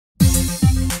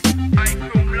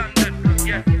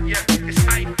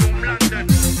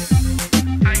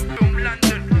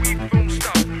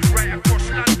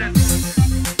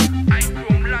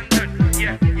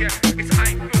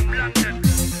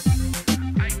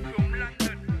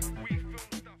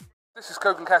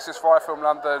Cook & Cassius for iFILM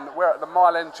London. We're at the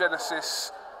Mile End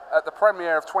Genesis at the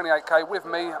premiere of 28K. With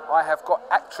me, I have got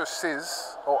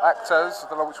actresses, or actors, I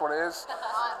don't know which one it is.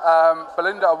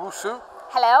 Belinda OWUSU.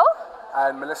 Hello.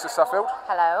 And Melissa Suffield.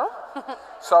 Hello.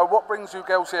 So what brings you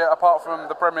girls here apart from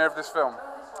the premiere of this film?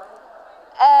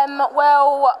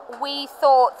 Well, we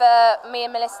thought that me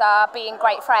and Melissa, being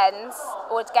great friends,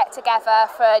 would get together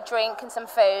for a drink and some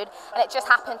food, and it just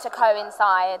happened to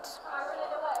coincide.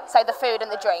 So the food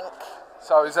and the drink.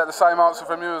 So is that the same answer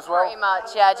from you as well? Pretty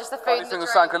much, yeah, just the food and the drink.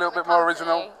 Anything something a little bit more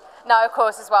original? No, of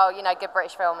course, as well, you know, good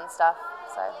British film and stuff,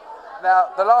 so. Now,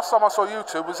 the last time I saw you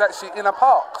two was actually in a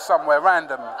park somewhere,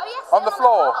 random. Oh, yes, on the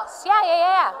floor.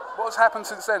 Yeah. What has happened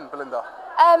since then, Belinda?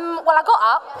 Well, I got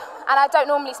up, and I don't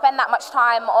normally spend that much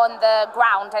time on the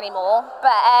ground anymore, but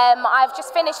I've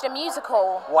just finished a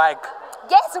musical. Wag.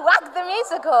 Yes, Wag the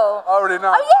musical. I already know.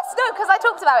 Oh yes, no, because I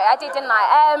talked about it. I did, didn't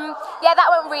I? Yeah, that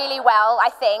went really well, I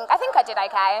think. I think I did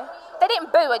okay. They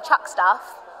didn't boo and chuck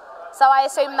stuff, so I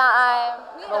assume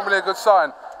that Normally a good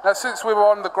sign. Now, since we were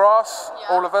on the grass,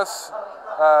 all of us,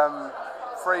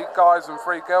 3 guys and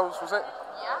 3 girls, was it?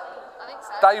 Yeah, I think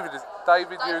so.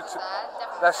 David, you two.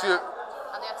 That's you.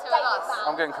 And there are 2 of us.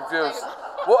 I'm getting confused.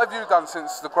 What have you done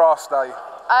since the grass day?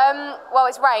 Well,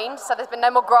 it's rained, so there's been no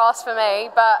more grass for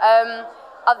me, but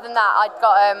other than that, I've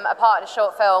got a part in a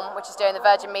short film, which is doing the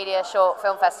Virgin Media Short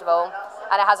Film Festival,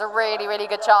 and it has a really, really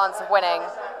good chance of winning.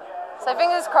 So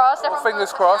fingers crossed. Well,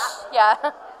 fingers crossed. Yeah.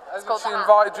 Hasn't she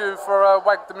invited you for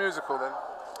Wag the musical then?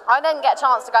 I didn't get a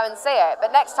chance to go and see it,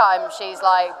 but next time she's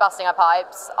like busting her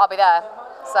pipes, I'll be there.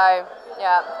 So,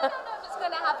 yeah. It's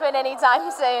going to happen anytime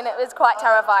soon. It was quite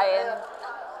terrifying.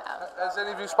 Has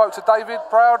any of you spoke to David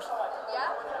Proud?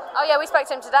 Yeah. Oh yeah, we spoke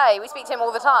to him today. We speak to him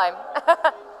all the time.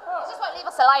 He just won't leave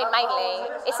us alone, mainly.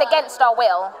 It's against our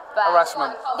will. But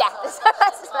harassment. Yeah, it's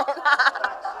harassment.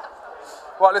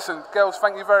 Right, listen, girls,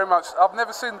 thank you very much. I've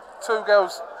never seen 2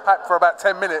 girls packed for about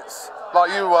 10 minutes like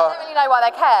you were. I don't really know why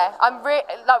they care.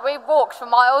 Like, we walked for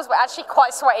miles. We're actually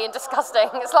quite sweaty and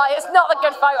disgusting. It's like, it's not a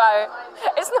good photo.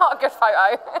 It's not a good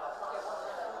photo.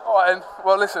 All right, then.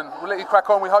 Well, listen, we'll let you crack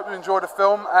on. We hope you enjoy the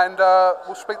film, and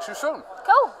we'll speak to you soon.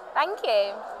 Cool. Thank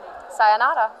you.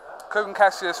 Sayonara. Cook &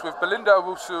 Cassius with Belinda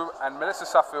OWUSU and Melissa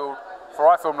Suffield for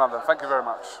iFILM London. Thank you very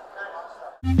much.